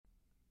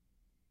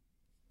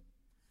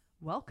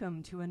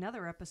Welcome to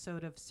another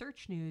episode of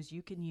Search News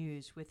You Can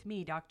Use with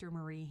me, Dr.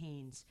 Marie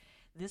Haynes.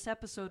 This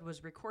episode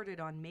was recorded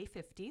on May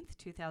 15th,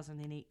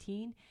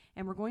 2018,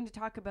 and we're going to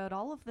talk about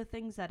all of the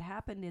things that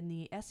happened in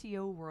the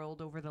SEO world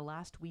over the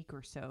last week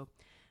or so.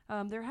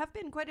 There have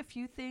been quite a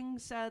few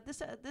things.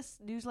 This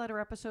newsletter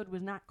episode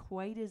was not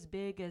quite as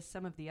big as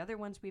some of the other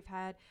ones we've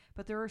had,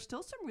 but there are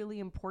still some really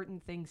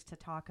important things to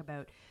talk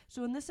about.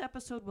 So in this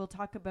episode, we'll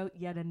talk about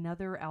yet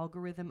another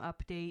algorithm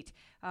update.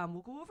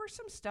 We'll go over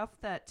some stuff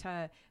that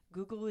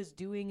Google is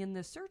doing in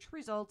the search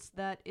results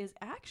that is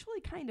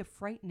actually kind of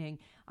frightening.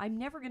 I'm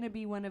never going to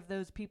be one of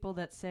those people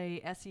that say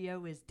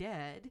SEO is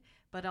dead,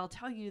 but I'll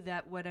tell you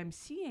that what I'm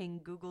seeing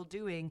Google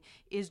doing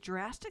is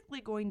drastically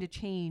going to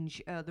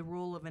change the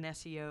role of an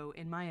SEO,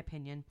 in my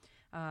opinion,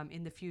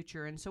 in the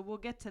future. And so we'll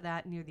get to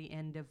that near the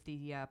end of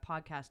the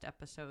podcast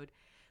episode.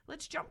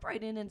 Let's jump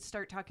right in and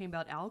start talking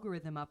about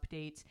algorithm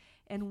updates.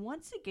 And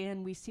once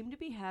again, we seem to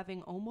be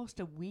having almost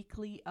a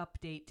weekly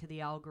update to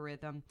the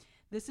algorithm.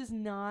 This is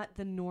not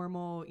the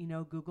normal,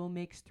 Google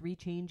makes 3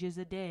 changes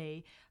a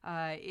day.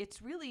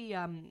 It's really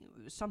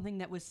something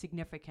that was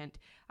significant.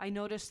 I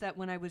noticed that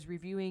when I was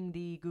reviewing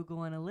the Google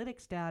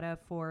Analytics data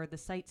for the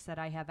sites that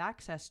I have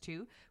access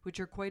to, which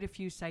are quite a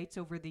few sites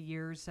over the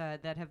years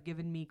that have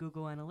given me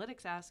Google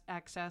Analytics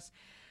access,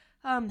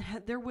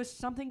 there was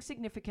something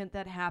significant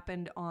that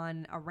happened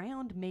on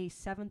around May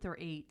 7th or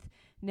 8th.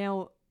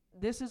 Now,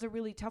 this is a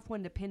really tough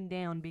one to pin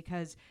down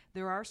because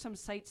there are some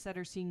sites that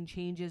are seeing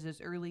changes as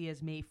early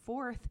as May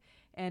 4th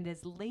and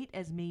as late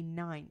as May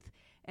 9th.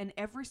 And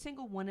every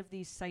single one of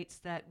these sites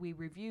that we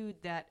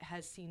reviewed that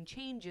has seen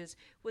changes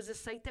was a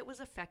site that was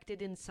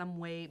affected in some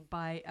way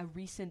by a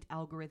recent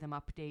algorithm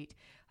update.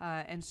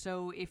 And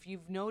so if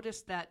you've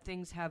noticed that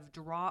things have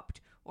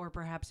dropped or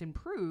perhaps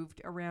improved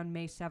around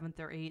May 7th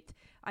or 8th,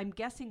 I'm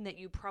guessing that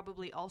you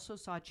probably also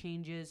saw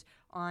changes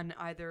on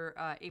either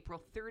April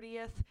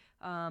 30th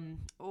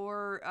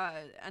or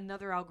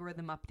another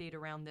algorithm update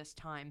around this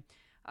time.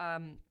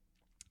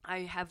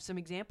 I have some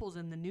examples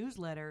in the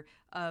newsletter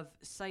of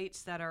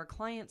sites that are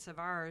clients of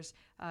ours.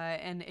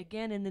 And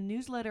again, in the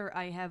newsletter,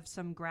 I have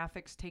some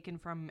graphics taken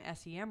from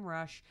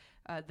SEMrush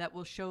that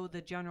will show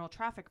the general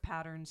traffic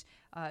patterns.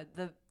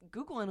 The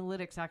Google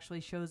Analytics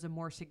actually shows a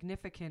more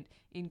significant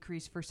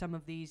increase for some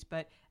of these.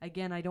 But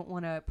again, I don't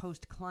want to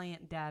post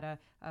client data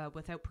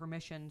without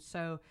permission.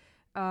 So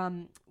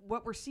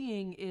what we're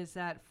seeing is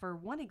that, for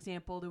one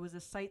example, there was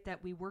a site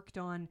that we worked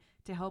on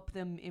to help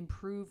them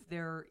improve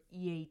their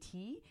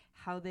EAT,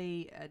 how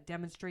they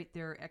demonstrate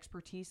their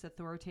expertise,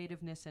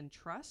 authoritativeness, and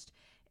trust.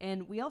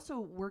 And we also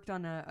worked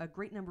on a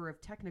great number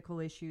of technical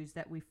issues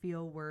that we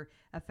feel were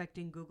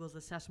affecting Google's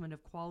assessment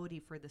of quality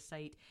for the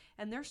site.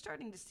 And they're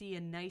starting to see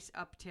a nice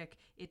uptick.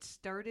 It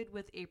started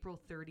with April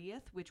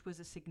 30th, which was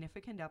a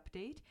significant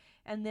update,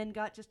 and then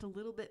got just a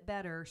little bit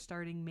better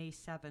starting May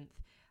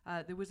 7th.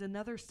 There was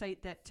another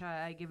site that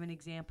I give an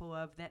example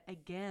of that,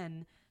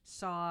 again,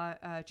 saw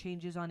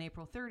changes on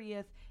April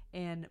 30th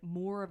and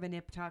more of an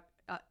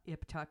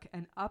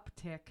an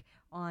uptick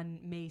on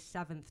May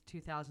 7th,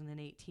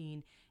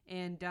 2018.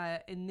 And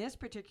in this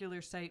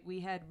particular site, we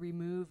had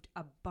removed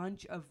a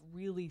bunch of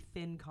really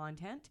thin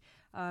content.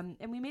 And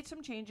we made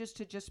some changes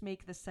to just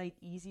make the site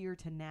easier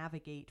to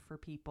navigate for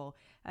people.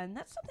 And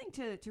that's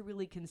something to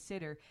really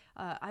consider.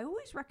 I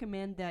always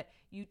recommend that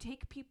you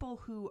take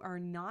people who are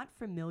not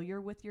familiar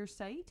with your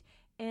site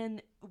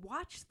and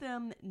watch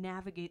them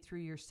navigate through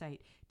your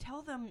site.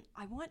 Tell them,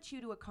 I want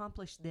you to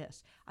accomplish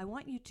this. I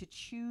want you to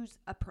choose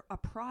a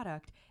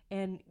product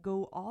and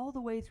go all the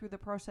way through the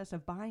process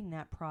of buying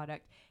that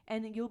product.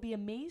 And you'll be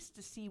amazed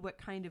to see what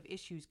kind of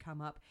issues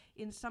come up.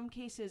 In some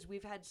cases,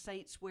 we've had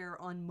sites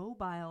where on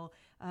mobile,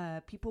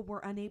 people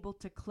were unable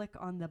to click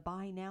on the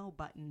Buy Now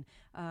button.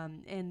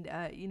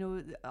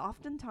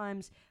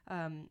 Oftentimes,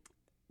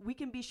 we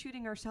can be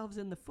shooting ourselves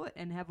in the foot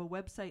and have a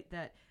website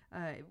that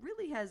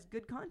really has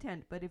good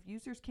content, but if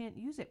users can't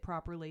use it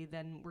properly,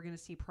 then we're going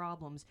to see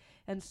problems.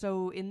 And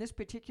so in this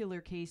particular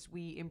case,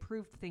 we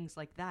improved things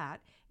like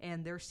that,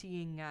 and they're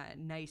seeing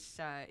nice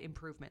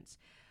improvements.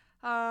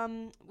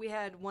 We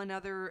had one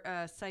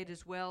other site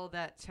as well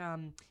that,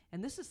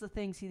 and this is the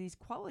thing, see, these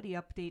quality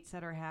updates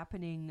that are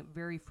happening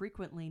very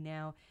frequently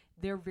now,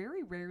 they're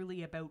very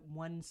rarely about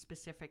one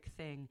specific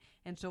thing.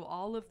 And so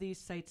all of these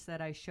sites that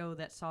I show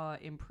that saw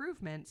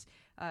improvements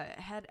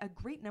had a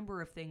great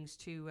number of things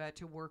to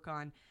work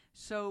on.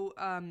 So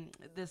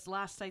this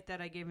last site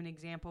that I gave an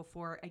example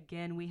for,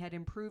 again, we had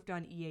improved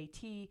on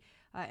EAT,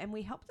 and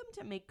we helped them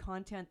to make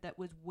content that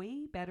was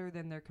way better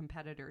than their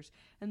competitors.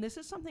 And this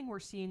is something we're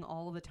seeing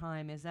all the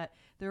time, is that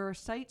there are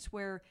sites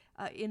where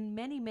in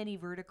many, many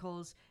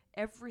verticals,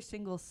 every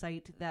single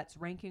site that's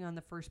ranking on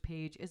the first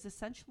page is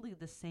essentially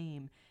the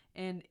same.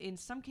 And in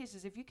some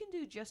cases, if you can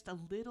do just a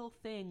little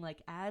thing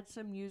like add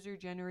some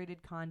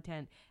user-generated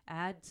content,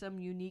 add some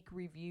unique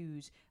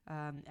reviews,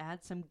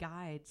 add some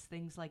guides,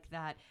 things like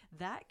that,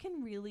 that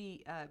can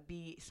really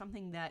be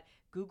something that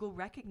Google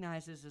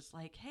recognizes as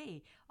like,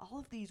 hey, all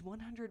of these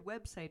 100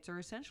 websites are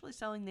essentially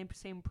selling the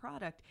same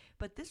product,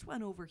 but this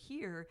one over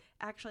here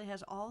actually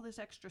has all this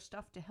extra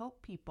stuff to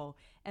help people.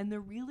 And they're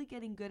really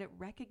getting good at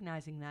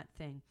recognizing that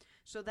thing.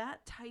 So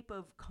that type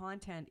of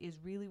content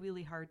is really,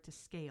 really hard to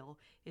scale.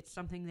 It's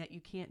something that you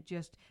can't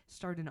just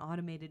start an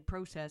automated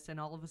process and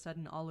all of a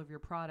sudden all of your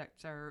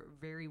products are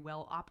very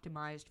well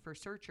optimized for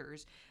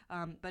searchers.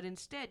 But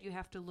instead, you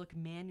have to look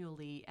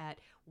manually at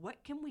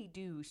what can we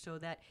do so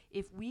that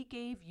if we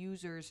gave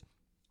users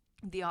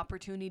the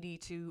opportunity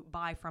to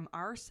buy from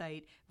our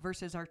site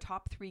versus our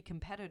top 3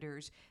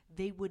 competitors,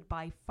 they would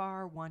by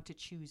far want to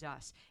choose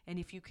us. And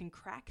if you can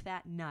crack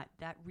that nut,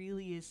 that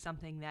really is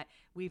something that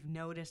we've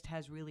noticed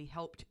has really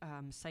helped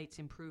sites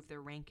improve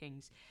their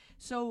rankings.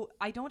 So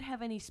I don't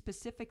have any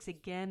specifics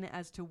again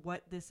as to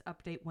what this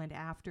update went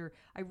after.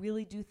 I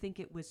really do think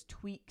it was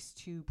tweaks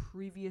to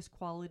previous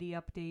quality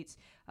updates.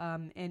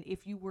 And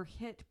if you were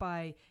hit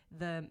by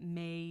the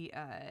May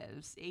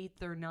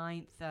 8th or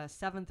 9th,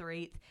 7th or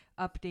 8th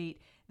update,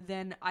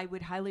 then I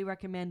would highly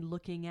recommend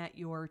looking at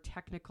your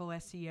technical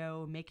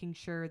SEO, making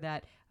sure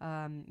that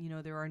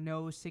there are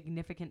no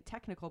significant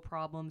technical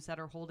problems that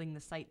are holding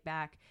the site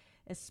back,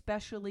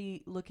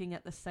 especially looking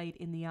at the site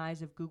in the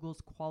eyes of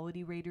Google's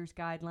Quality Raters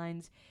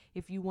guidelines.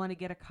 If you want to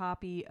get a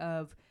copy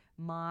of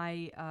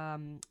my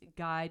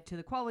guide to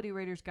the Quality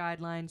Raters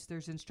guidelines,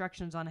 there's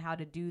instructions on how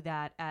to do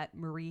that at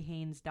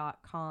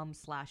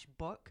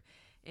mariehaynes.com/book.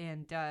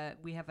 And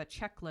we have a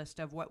checklist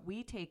of what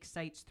we take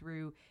sites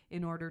through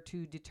in order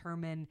to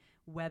determine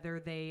whether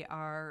they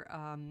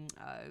are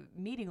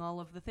meeting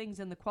all of the things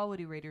in the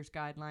Quality Raters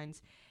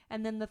guidelines.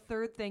 And then the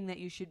third thing that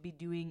you should be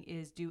doing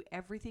is do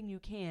everything you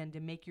can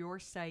to make your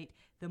site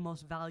the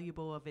most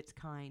valuable of its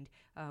kind,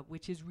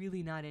 which is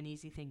really not an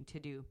easy thing to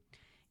do.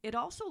 It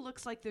also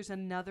looks like there's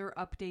another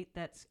update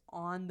that's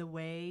on the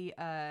way.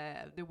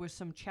 There was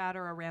some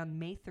chatter around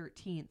May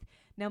 13th.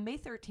 Now, May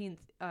 13th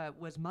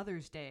was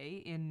Mother's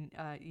Day in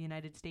the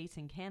United States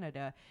and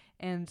Canada,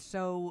 and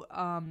so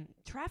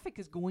traffic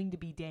is going to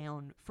be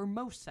down for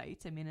most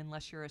sites. I mean,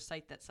 unless you're a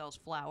site that sells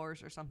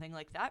flowers or something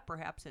like that,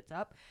 perhaps it's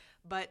up.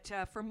 But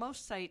for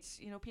most sites,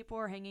 people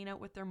are hanging out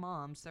with their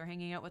moms. They're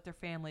hanging out with their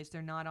families.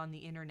 They're not on the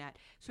internet.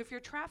 So if your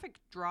traffic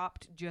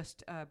dropped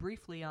just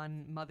briefly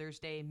on Mother's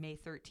Day, May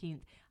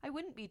 13th, I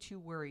wouldn't be too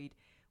worried.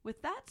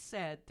 With that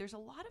said, there's a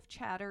lot of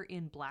chatter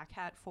in Black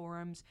Hat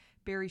forums.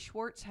 Barry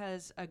Schwartz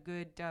has a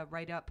good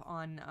write-up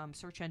on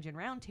Search Engine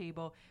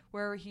Roundtable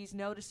where he's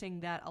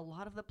noticing that a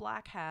lot of the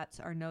Black Hats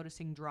are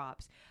noticing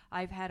drops.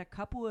 I've had a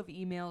couple of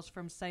emails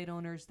from site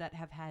owners that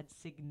have had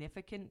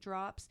significant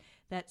drops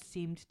that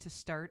seemed to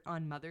start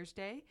on Mother's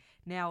Day.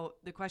 Now,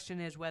 the question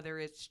is whether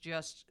it's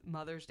just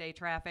Mother's Day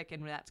traffic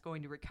and that's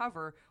going to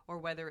recover or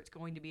whether it's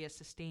going to be a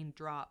sustained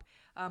drop.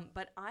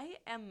 But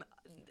I'm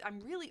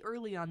really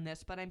early on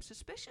this, but I'm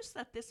suspicious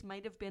that this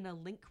might have been a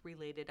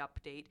link-related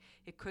update.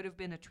 It could have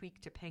been a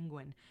tweak to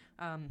Penguin.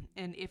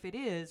 And if it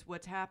is,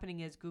 what's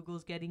happening is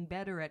Google's getting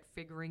better at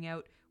figuring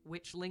out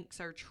which links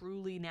are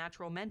truly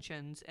natural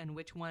mentions and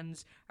which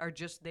ones are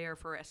just there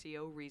for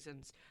SEO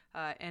reasons.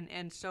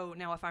 And so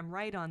now if I'm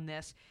right on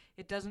this,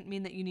 it doesn't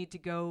mean that you need to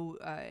go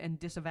and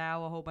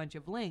disavow a whole bunch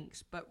of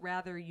links, but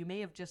rather you may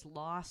have just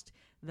lost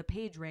the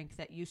page rank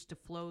that used to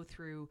flow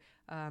through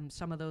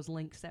some of those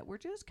links that were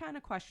just kind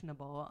of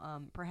questionable.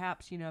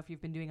 Perhaps, if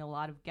you've been doing a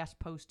lot of guest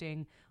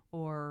posting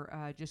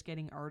or just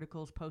getting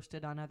articles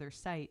posted on other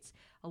sites,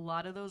 a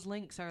lot of those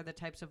links are the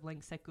types of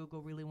links that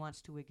Google really wants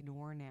to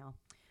ignore now.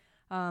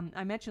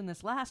 I mentioned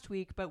this last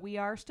week, but we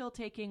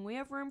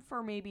have room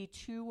for maybe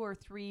 2 or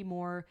 3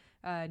 more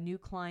new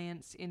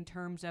clients in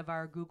terms of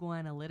our Google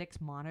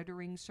Analytics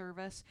monitoring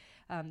service.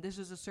 This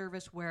is a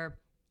service where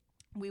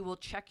we will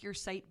check your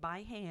site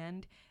by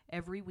hand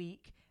every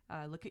week,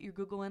 look at your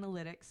Google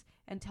Analytics,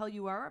 and tell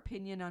you our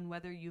opinion on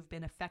whether you've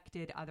been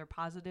affected either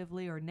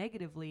positively or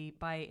negatively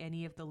by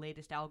any of the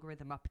latest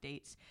algorithm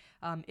updates.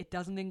 It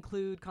doesn't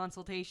include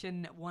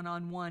consultation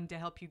one-on-one to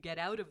help you get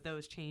out of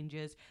those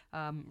changes.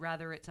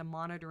 Rather, it's a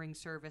monitoring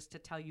service to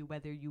tell you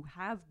whether you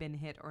have been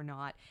hit or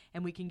not,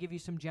 and we can give you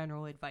some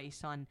general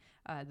advice on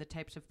the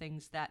types of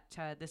things that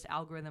this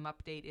algorithm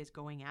update is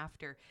going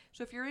after.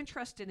 So if you're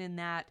interested in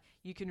that,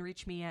 you can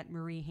reach me at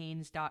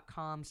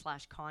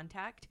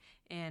mariehaynes.com/contact.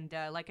 And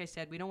like I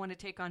said, we don't want to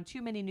take on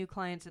too many new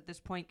clients at this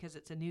point because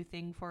it's a new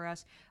thing for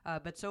us.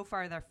 But so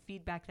far, the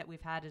feedback that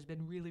we've had has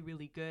been really,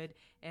 really good.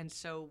 And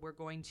so we're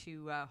going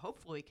to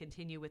hopefully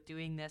continue with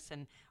doing this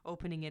and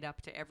opening it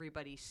up to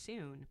everybody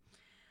soon.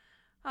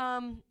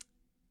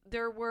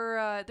 There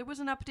was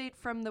an update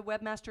from the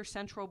Webmaster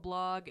Central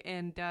blog,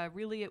 and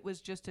really it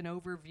was just an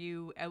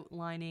overview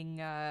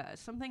outlining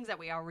some things that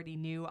we already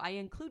knew. I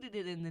included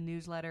it in the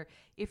newsletter.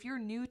 If you're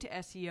new to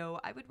SEO,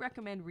 I would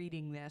recommend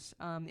reading this.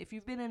 If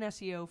you've been in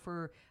SEO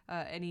for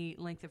any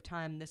length of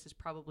time, this is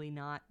probably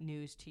not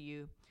news to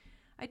you.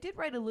 I did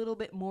write a little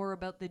bit more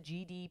about the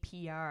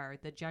GDPR,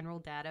 the General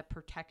Data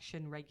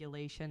Protection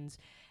Regulations,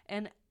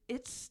 and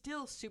it's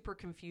still super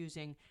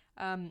confusing.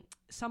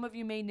 Some of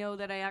you may know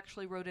that I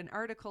actually wrote an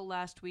article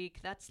last week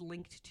that's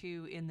linked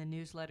to in the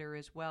newsletter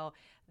as well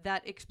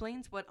that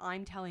explains what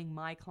I'm telling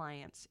my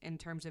clients in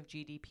terms of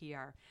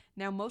GDPR.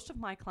 Now, most of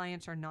my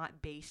clients are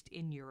not based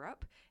in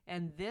Europe,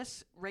 and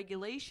this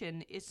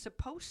regulation is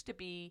supposed to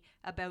be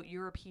about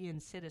European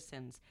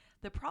citizens.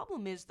 The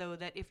problem is, though,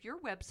 that if your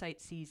website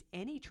sees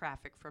any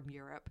traffic from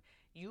Europe,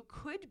 you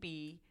could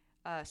be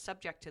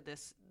subject to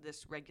this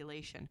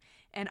regulation.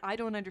 And I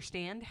don't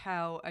understand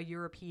how a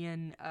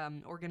European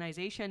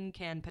organization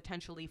can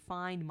potentially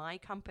fine my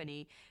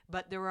company,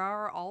 but there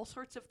are all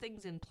sorts of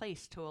things in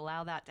place to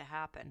allow that to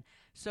happen.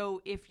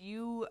 So if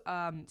you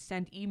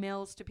send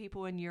emails to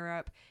people in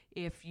Europe,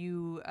 if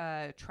you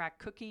track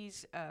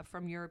cookies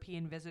from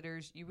European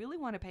visitors, you really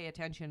want to pay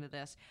attention to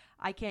this.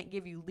 I can't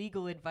give you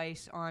legal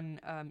advice on,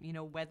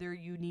 whether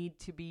you need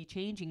to be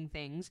changing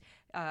things.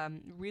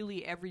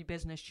 Really, every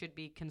business should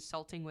be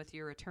consulting with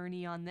your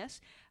attorney on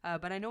this.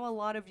 But I know a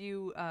lot of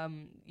you,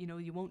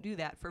 you won't do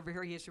that for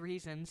various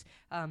reasons.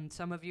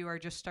 Some of you are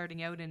just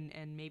starting out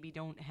and maybe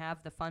don't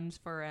have the funds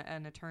for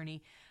an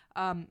attorney.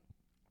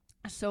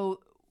 So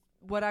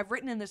what I've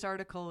written in this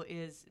article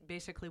is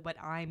basically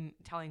what I'm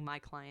telling my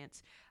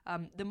clients.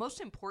 The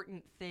most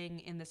important thing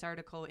in this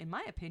article, in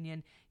my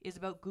opinion, is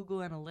about Google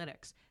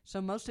Analytics. So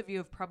most of you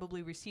have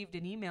probably received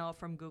an email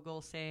from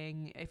Google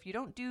saying, if you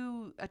don't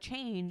do a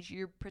change,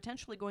 you're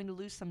potentially going to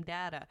lose some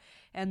data.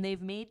 And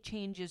they've made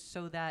changes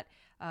so that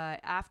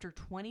after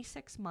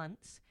 26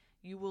 months,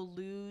 you will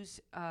lose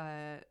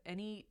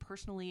any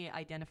personally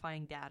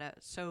identifying data.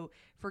 So,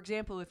 for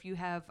example, if you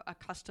have a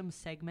custom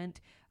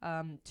segment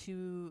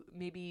to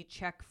maybe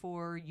check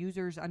for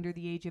users under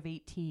the age of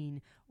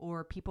 18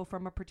 or people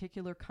from a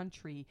particular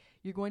country,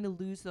 you're going to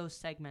lose those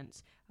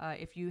segments.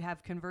 If you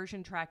have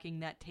conversion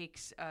tracking that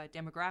takes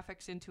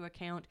demographics into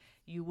account,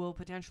 you will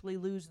potentially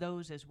lose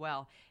those as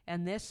well.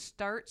 And this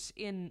starts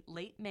in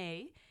late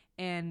May.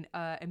 And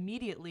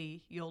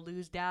immediately you'll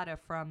lose data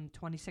from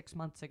 26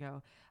 months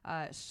ago.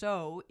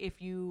 So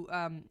if you,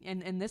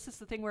 and this is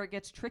the thing where it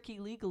gets tricky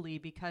legally,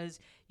 because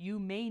you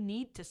may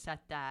need to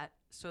set that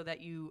so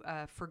that you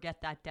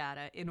forget that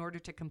data in order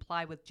to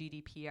comply with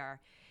GDPR.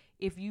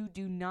 If you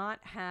do not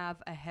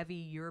have a heavy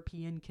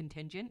European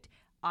contingent,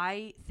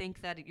 I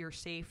think that you're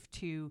safe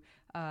to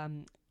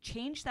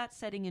change that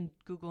setting in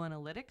Google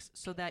Analytics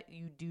so that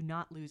you do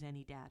not lose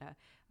any data.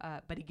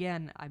 But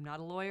again, I'm not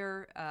a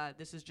lawyer.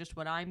 This is just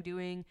what I'm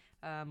doing.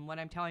 What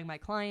I'm telling my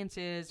clients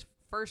is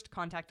first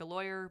contact a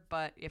lawyer,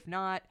 but if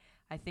not,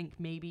 I think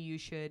maybe you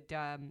should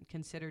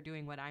consider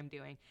doing what I'm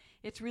doing.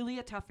 It's really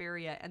a tough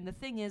area. And the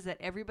thing is that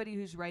everybody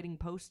who's writing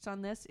posts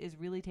on this is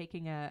really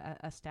taking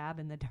a stab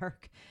in the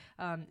dark.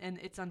 And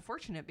it's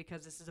unfortunate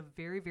because this is a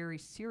very, very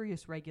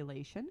serious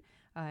regulation.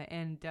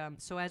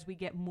 So as we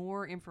get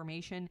more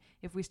information,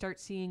 if we start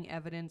seeing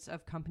evidence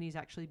of companies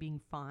actually being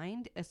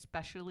fined,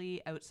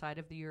 especially outside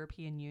of the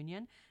European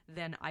Union,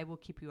 then I will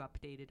keep you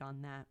updated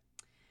on that.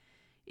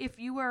 If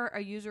you are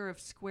a user of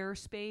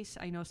Squarespace,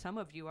 I know some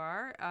of you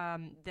are,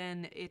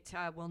 then it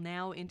will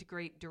now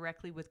integrate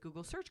directly with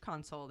Google Search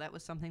Console. That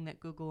was something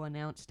that Google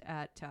announced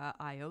at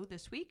I/O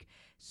this week.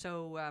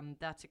 So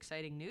that's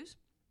exciting news.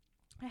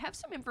 I have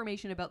some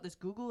information about this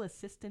Google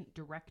Assistant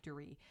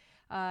directory.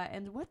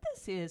 And what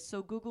this is,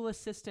 so Google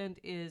Assistant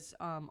is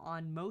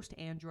on most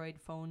Android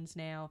phones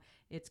now.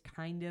 It's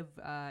kind of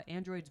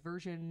Android's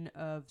version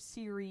of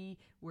Siri,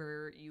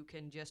 where you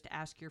can just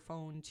ask your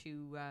phone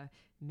to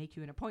make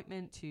you an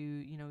appointment,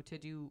 to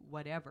do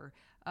whatever.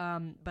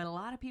 But a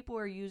lot of people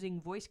are using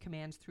voice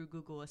commands through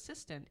Google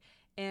Assistant.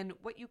 And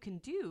what you can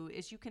do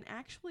is you can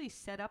actually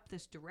set up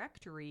this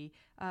directory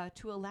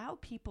to allow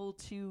people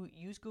to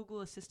use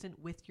Google Assistant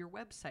with your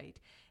website.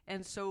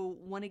 And so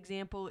one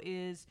example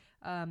is,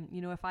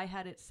 if I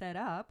had it set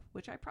up,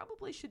 which I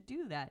probably should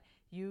do that,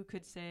 you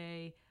could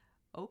say,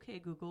 okay,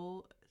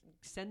 Google,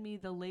 send me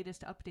the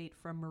latest update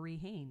from Marie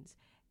Haynes.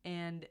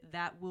 And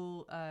that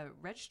will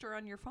register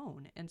on your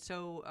phone. And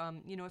so,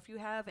 if you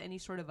have any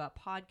sort of a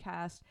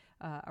podcast,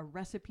 a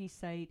recipe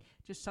site,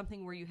 just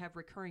something where you have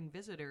recurring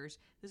visitors,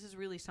 this is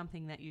really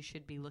something that you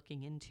should be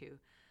looking into.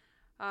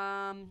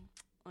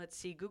 Let's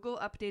see, Google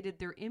updated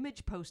their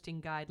image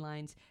posting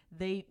guidelines.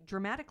 They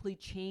dramatically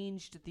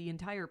changed the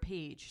entire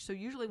page. So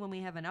usually when we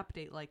have an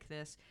update like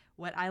this,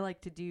 what I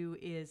like to do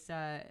is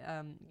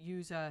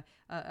use a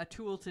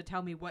tool to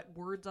tell me what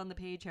words on the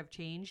page have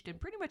changed,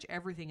 and pretty much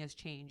everything has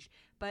changed.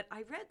 But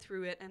I read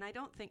through it, and I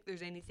don't think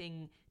there's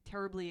anything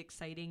terribly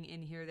exciting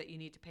in here that you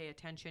need to pay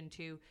attention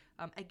to.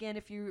 Again,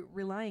 if you're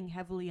relying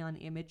heavily on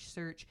image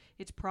search,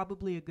 it's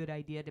probably a good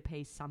idea to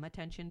pay some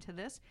attention to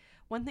this.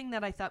 One thing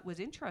that I thought was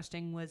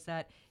interesting was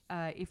that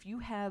if you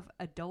have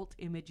adult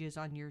images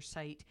on your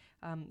site,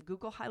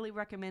 Google highly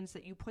recommends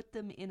that you put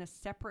them in a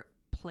separate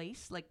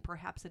place, like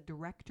perhaps a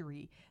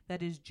directory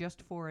that is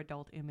just for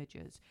adult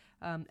images.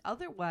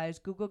 Otherwise,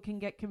 Google can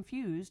get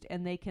confused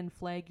and they can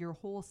flag your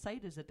whole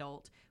site as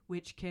adult,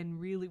 which can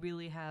really,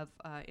 really have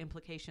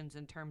implications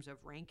in terms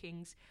of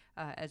rankings,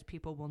 as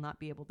people will not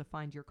be able to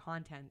find your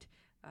content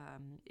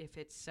if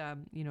it's,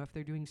 if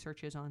they're doing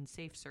searches on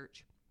Safe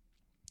Search.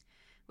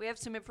 We have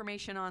some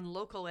information on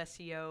local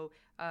SEO.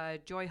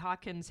 Joy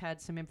Hawkins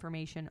had some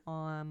information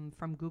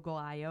from Google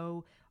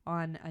I/O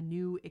on a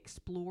new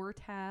Explore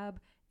tab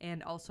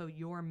and also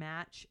Your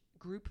Match,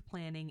 group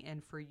planning,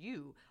 and For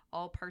You,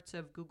 all parts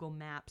of Google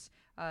Maps.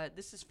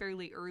 This is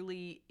fairly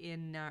early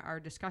in our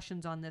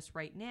discussions on this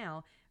right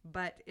now,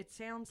 but it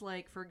sounds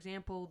like, for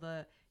example,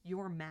 the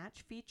Your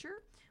Match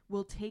feature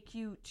will take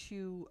you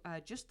to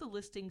just the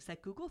listings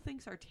that Google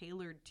thinks are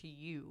tailored to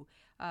you.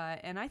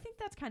 And I think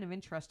that's kind of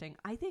interesting.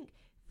 I think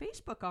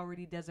Facebook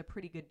already does a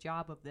pretty good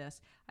job of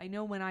this. I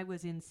know when I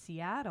was in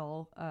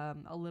Seattle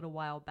a little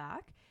while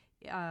back,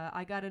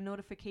 I got a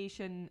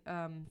notification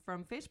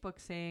from Facebook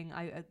saying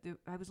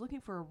I was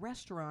looking for a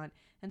restaurant,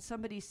 and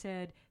somebody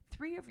said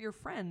 3 of your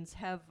friends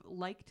have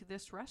liked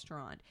this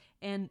restaurant.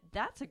 And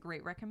that's a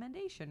great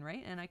recommendation,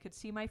 right? And I could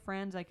see my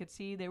friends. I could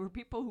see they were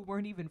people who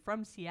weren't even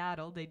from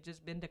Seattle. They'd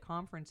just been to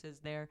conferences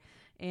there.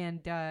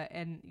 And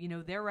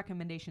their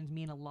recommendations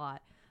mean a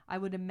lot. I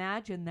would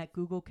imagine that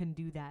Google can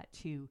do that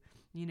too.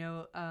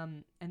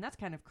 And that's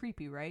kind of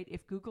creepy, right?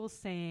 If Google's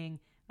saying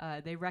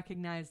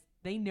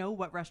they know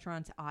what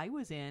restaurants I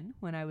was in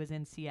when I was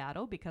in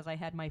Seattle because I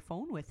had my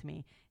phone with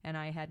me and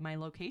I had my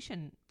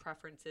location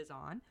preferences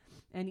on.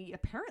 And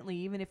apparently,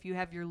 even if you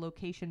have your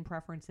location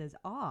preferences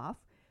off,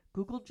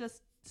 Google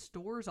just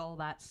stores all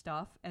that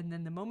stuff. And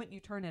then the moment you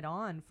turn it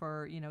on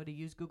for, to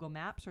use Google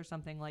Maps or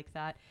something like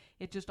that,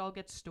 it just all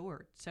gets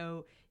stored.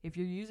 So if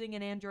you're using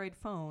an Android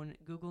phone,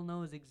 Google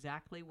knows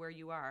exactly where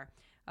you are.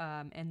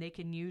 And they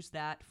can use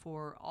that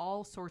for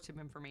all sorts of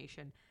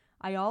information.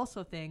 I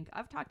also think,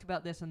 I've talked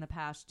about this in the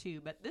past too,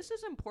 but this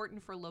is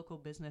important for local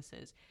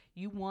businesses.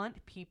 You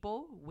want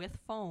people with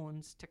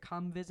phones to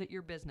come visit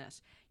your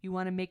business. You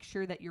want to make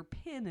sure that your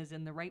PIN is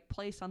in the right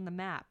place on the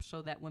map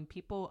so that when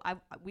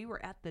we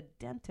were at the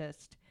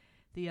dentist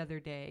the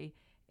other day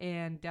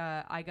and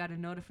I got a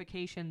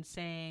notification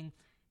saying,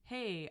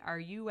 hey, are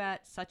you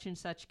at such and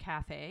such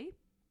cafe?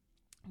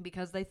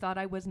 Because they thought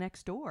I was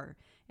next door.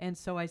 And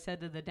so I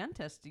said to the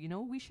dentist,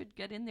 we should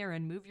get in there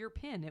and move your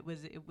PIN. It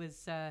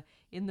was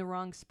in the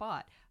wrong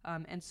spot.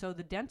 And so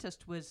the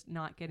dentist was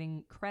not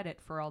getting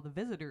credit for all the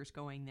visitors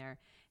going there.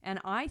 And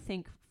I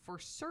think for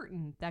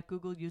certain that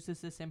Google uses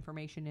this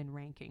information in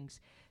rankings.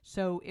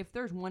 So if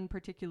there's one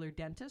particular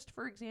dentist,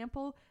 for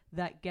example,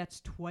 that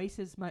gets twice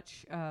as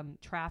much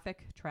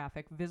traffic,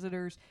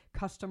 visitors,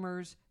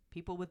 customers,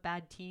 people with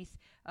bad teeth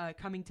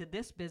coming to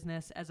this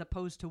business as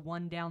opposed to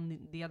one down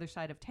the other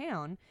side of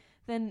town,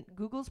 then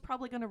Google's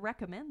probably going to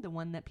recommend the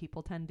one that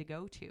people tend to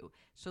go to.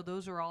 So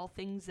those are all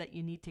things that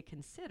you need to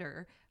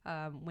consider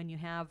when you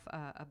have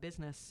a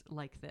business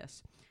like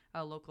this,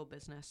 a local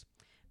business.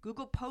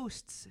 Google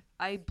Posts.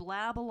 I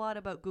blab a lot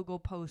about Google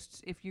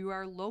Posts. If you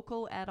are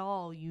local at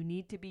all, you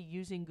need to be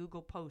using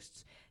Google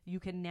Posts. You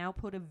can now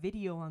put a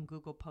video on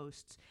Google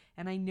Posts.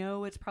 And I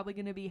know it's probably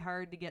going to be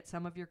hard to get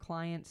some of your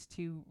clients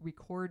to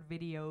record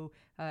video.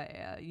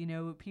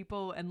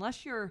 People,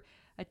 unless you're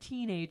a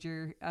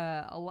teenager,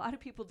 a lot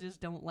of people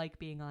just don't like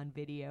being on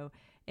video.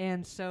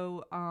 And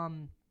so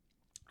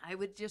I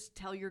would just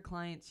tell your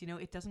clients,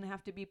 it doesn't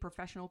have to be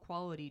professional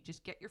quality.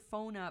 Just get your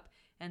phone up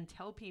and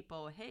tell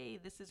people, hey,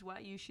 this is why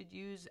you should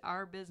use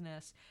our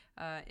business,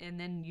 and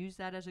then use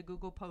that as a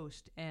Google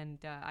post. And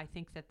I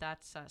think that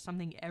that's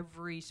something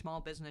every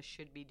small business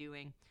should be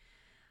doing.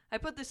 I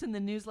put this in the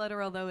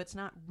newsletter, although it's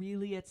not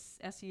really it's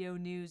SEO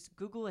news.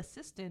 Google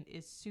Assistant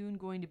is soon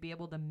going to be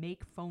able to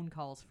make phone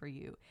calls for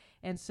you.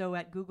 And so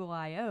at Google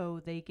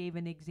I/O, they gave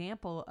an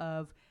example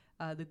of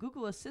the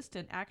Google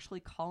Assistant actually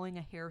calling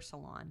a hair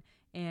salon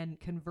and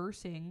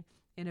conversing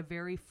in a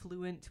very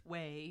fluent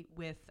way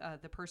with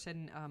the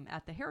person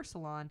at the hair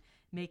salon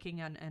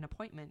making an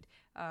appointment.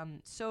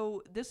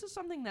 So this is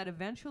something that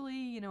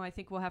eventually, I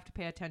think we'll have to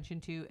pay attention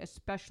to,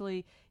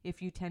 especially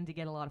if you tend to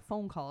get a lot of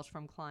phone calls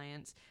from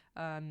clients.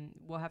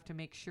 We'll have to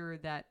make sure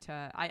that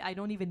I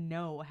don't even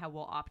know how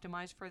we'll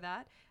optimize for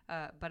that,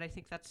 but I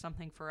think that's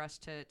something for us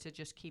to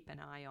just keep an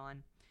eye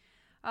on.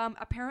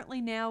 Apparently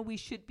now we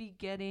should be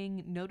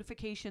getting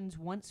notifications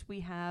once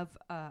we have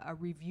a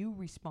review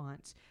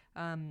response.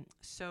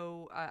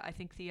 So I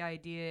think the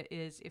idea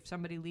is if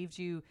somebody leaves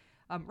you,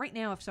 right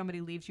now if somebody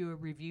leaves you a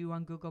review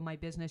on Google My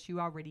Business, you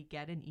already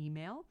get an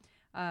email.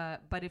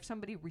 But if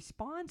somebody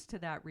responds to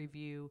that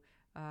review,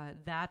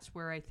 that's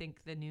where I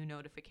think the new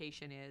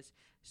notification is.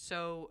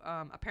 So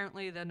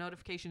apparently the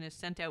notification is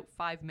sent out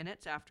 5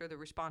 minutes after the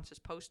response is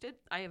posted.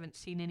 I haven't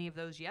seen any of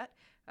those yet,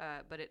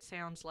 but it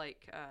sounds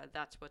like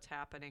that's what's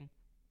happening.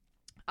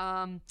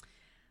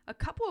 A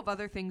couple of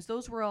other things.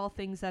 Those were all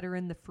things that are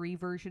in the free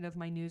version of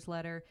my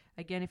newsletter.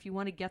 Again, if you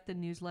want to get the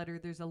newsletter,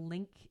 there's a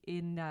link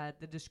in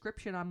the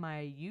description on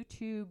my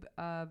YouTube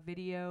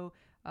video.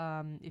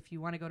 If you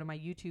want to go to my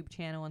YouTube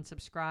channel and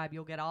subscribe,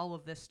 you'll get all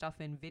of this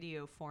stuff in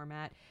video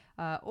format.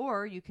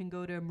 Or you can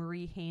go to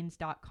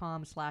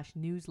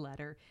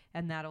mariehaynes.com/newsletter,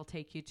 and that'll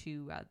take you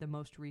to the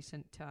most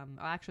recent,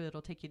 actually,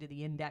 it'll take you to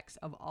the index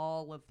of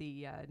all of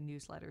the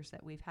newsletters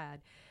that we've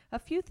had. A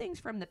few things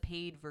from the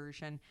paid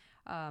version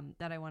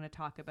that I want to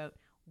talk about.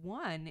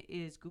 One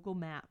is Google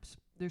Maps.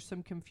 There's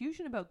some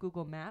confusion about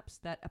Google Maps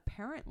that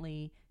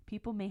apparently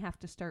people may have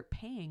to start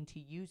paying to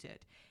use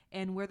it.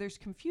 And where there's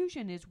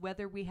confusion is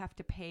whether we have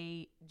to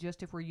pay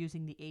just if we're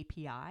using the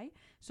API.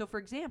 So for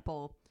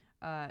example,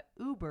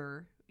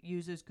 Uber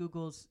uses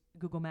Google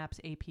Maps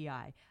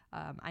API.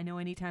 I know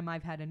anytime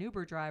I've had an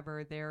Uber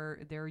driver,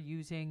 they're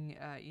using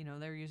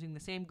they're using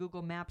the same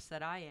Google Maps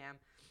that I am.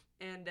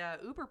 And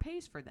Uber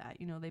pays for that.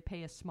 They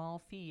pay a small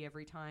fee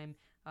every time.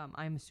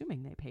 I'm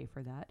assuming they pay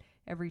for that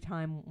every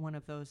time one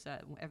of those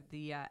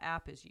the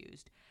app is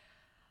used.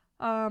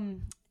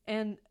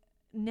 And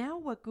now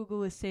what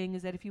Google is saying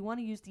is that if you want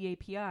to use the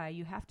API,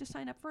 you have to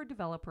sign up for a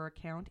developer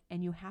account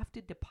and you have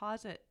to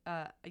deposit.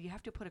 You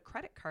have to put a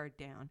credit card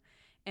down.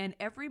 And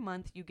every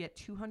month you get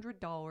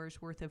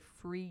 $200 worth of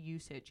free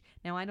usage.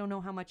 Now, I don't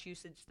know how much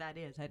usage that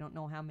is. I don't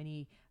know how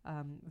many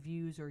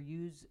views or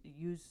uses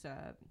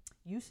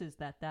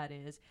that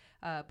is.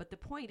 But the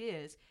point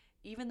is,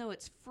 even though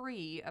it's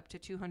free up to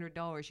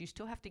 $200, you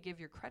still have to give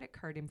your credit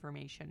card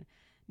information.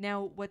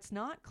 Now, what's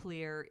not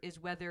clear is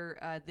whether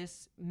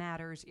this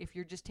matters if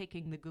you're just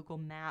taking the Google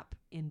Map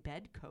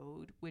embed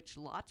code, which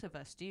lots of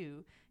us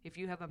do. If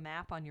you have a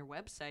map on your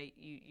website,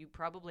 you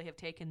probably have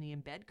taken the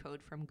embed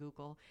code from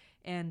Google,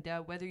 and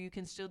whether you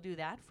can still do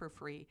that for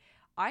free.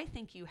 I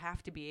think you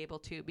have to be able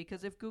to,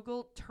 because if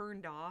Google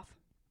turned off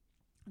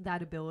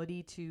that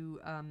ability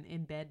to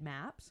embed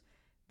maps,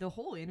 the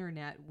whole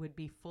internet would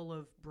be full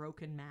of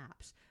broken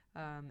maps.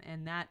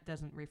 And that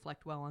doesn't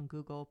reflect well on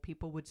Google.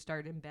 People would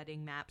start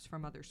embedding maps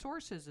from other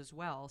sources as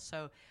well.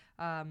 So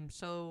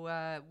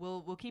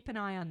we'll keep an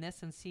eye on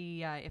this and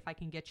see if I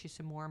can get you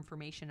some more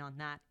information on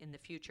that in the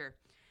future.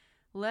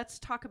 Let's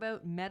talk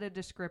about meta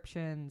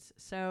descriptions.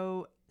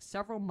 So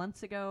several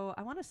months ago,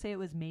 I want to say it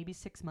was maybe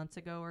 6 months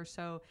ago or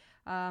so,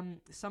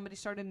 somebody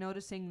started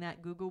noticing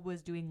that Google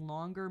was doing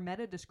longer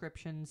meta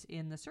descriptions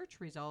in the search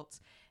results.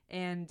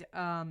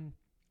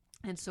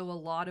 And so a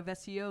lot of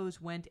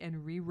SEOs went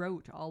and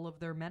rewrote all of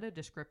their meta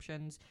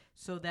descriptions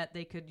so that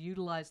they could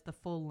utilize the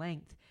full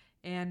length.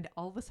 And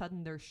all of a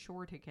sudden, they're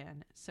short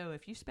again. So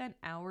if you spent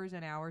hours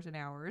and hours and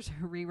hours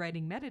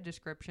rewriting meta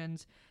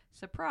descriptions,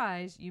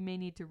 surprise, you may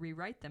need to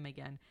rewrite them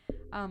again.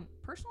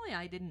 Personally,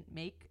 I didn't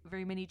make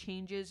very many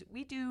changes.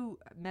 We do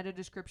meta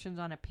descriptions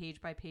on a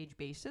page-by-page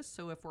basis.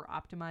 So if we're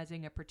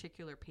optimizing a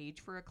particular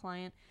page for a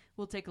client,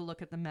 we'll take a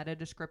look at the meta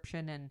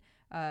description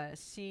and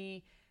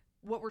see.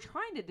 What we're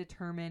trying to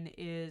determine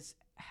is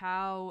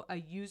how a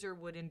user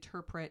would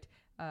interpret,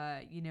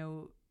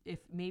 if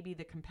maybe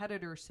the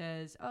competitor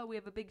says, oh, we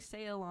have a big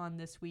sale on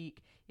this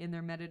week in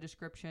their meta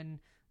description,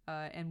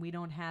 and we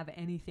don't have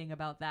anything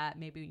about that.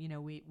 Maybe,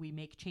 we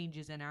make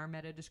changes in our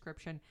meta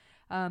description.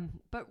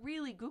 But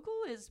really,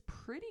 Google is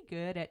pretty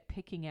good at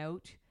picking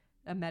out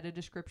a meta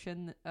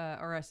description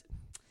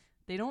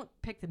they don't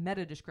pick the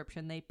meta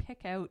description. They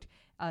pick out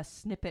a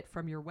snippet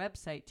from your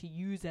website to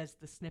use as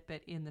the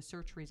snippet in the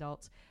search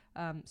results.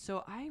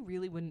 So I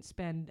really wouldn't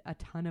spend a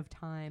ton of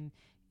time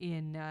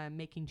in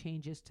making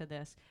changes to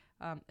this,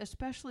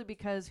 especially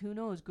because who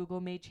knows,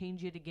 Google may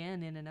change it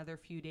again in another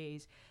few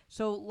days.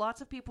 So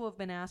lots of people have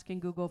been asking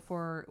Google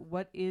for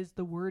what is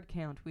the word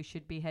count we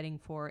should be heading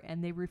for,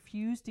 and they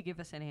refuse to give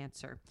us an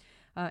answer.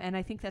 And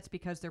I think that's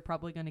because they're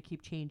probably going to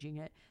keep changing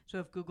it. So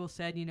if Google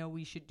said,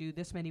 we should do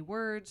this many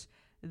words,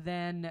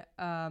 then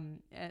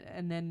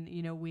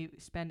we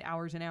spend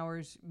hours and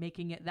hours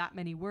making it that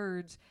many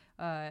words,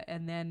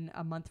 and then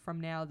a month from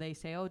now they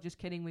say, oh, just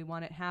kidding, we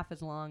want it half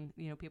as long,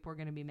 people are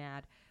going to be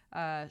mad.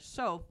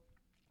 So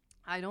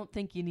I don't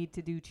think you need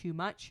to do too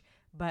much,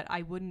 but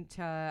I wouldn't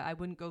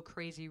go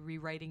crazy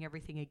rewriting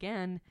everything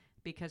again,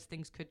 because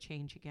things could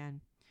change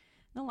again.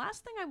 The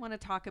last thing I want to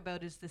talk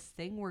about is this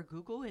thing where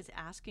Google is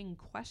asking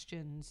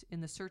questions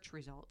in the search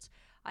results.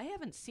 I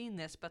haven't seen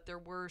this, but there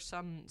were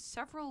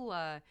several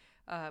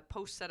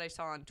posts that I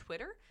saw on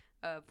Twitter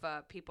of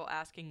people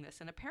asking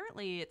this. And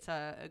apparently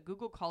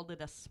Google called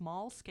it a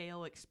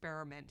small-scale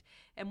experiment.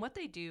 And what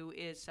they do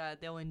is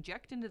they'll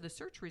inject into the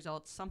search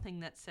results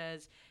something that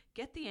says,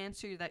 get the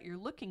answer that you're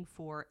looking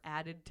for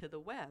added to the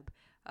web.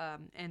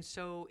 And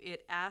so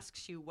it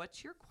asks you,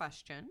 what's your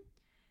question?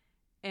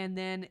 And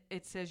then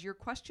it says your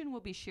question will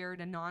be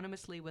shared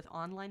anonymously with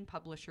online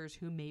publishers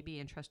who may be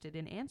interested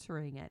in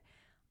answering it.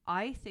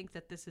 I think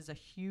that this is a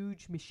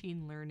huge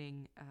machine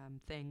learning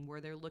thing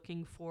where they're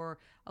looking for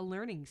a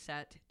learning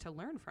set to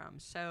learn from.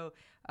 So,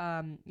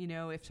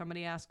 if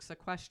somebody asks a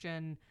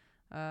question,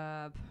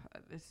 I'll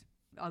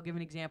give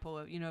an example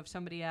of, if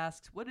somebody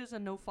asks, what is a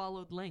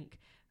no-followed link?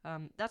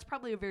 That's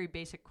probably a very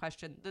basic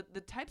question.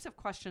 The types of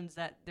questions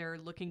that they're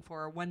looking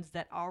for are ones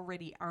that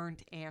already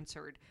aren't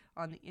answered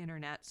on the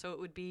internet. So it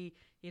would be,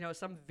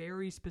 some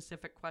very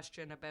specific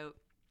question about,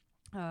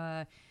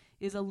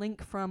 is a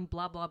link from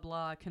blah, blah,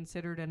 blah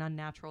considered an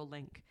unnatural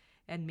link?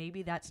 And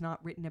maybe that's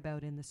not written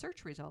about in the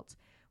search results.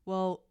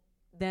 Well,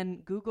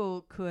 then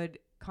Google could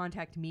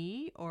contact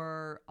me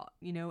or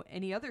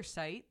any other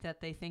site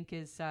that they think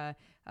is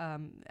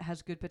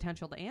has good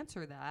potential to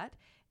answer that,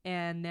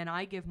 and then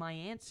I give my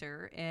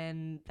answer,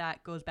 and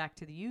that goes back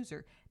to the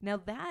user. Now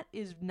that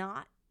is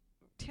not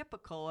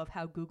typical of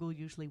how Google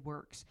usually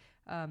works.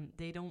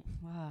 They don't,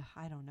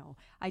 I don't know.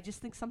 I just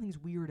think something's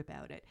weird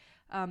about it.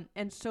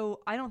 And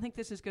so I don't think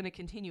this is going to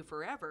continue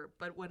forever.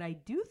 But what I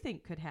do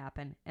think could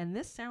happen, and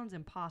this sounds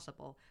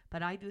impossible,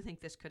 but I do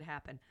think this could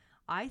happen.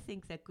 I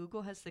think that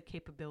Google has the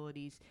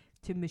capabilities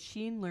to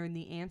machine learn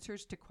the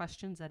answers to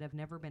questions that have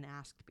never been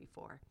asked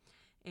before.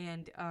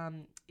 And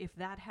if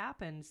that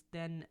happens,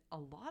 then a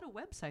lot of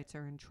websites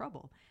are in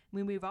trouble. I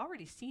mean, we've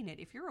already seen it.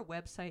 If you're a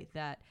website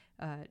that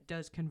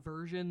does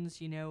conversions,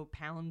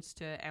 pounds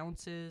to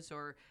ounces,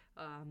 or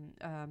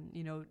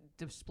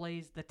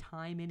displays the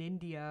time in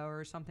India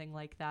or something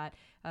like that,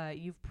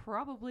 you've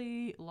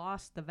probably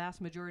lost the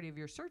vast majority of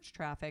your search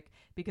traffic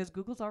because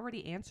Google's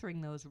already answering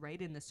those right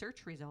in the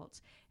search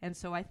results. And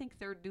so I think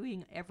they're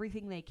doing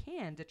everything they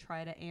can to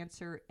try to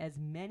answer as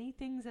many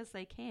things as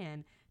they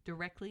can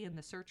directly in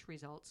the search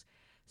results.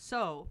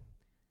 So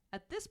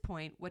at this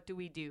point, what do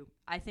we do?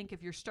 I think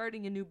if you're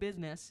starting a new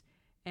business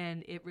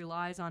and it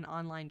relies on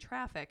online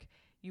traffic,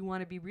 you want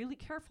to be really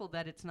careful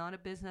that it's not a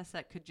business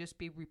that could just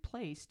be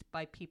replaced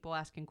by people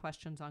asking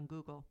questions on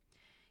Google.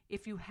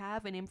 If you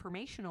have an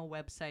informational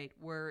website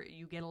where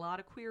you get a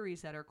lot of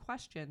queries that are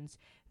questions,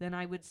 then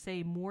I would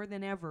say more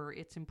than ever,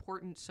 it's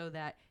important so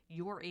that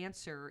your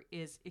answer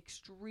is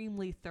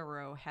extremely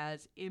thorough,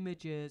 has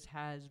images,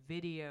 has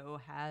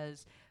video,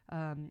 has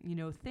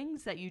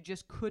things that you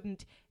just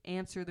couldn't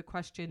answer the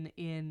question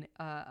in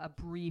a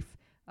brief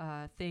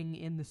thing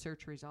in the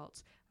search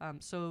results.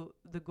 So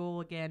the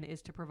goal, again,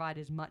 is to provide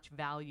as much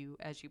value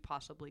as you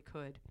possibly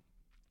could.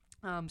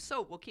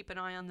 So we'll keep an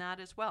eye on that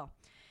as well.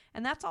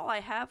 And that's all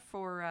I have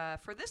for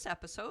this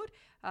episode.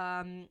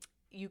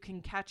 You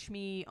can catch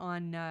me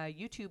on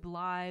YouTube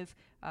Live.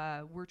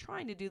 We're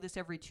trying to do this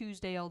every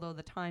Tuesday, although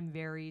the time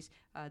varies.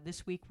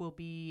 This week will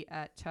be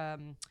at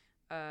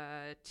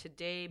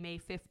today, May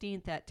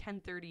 15th at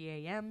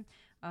 10:30 a.m.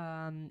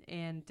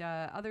 And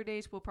other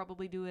days we'll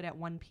probably do it at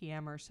 1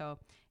 p.m. or so.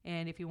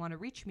 And if you want to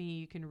reach me,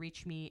 you can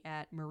reach me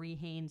at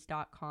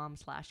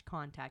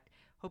mariehaynes.com/contact.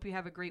 Hope you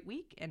have a great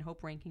week and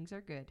hope rankings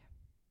are good.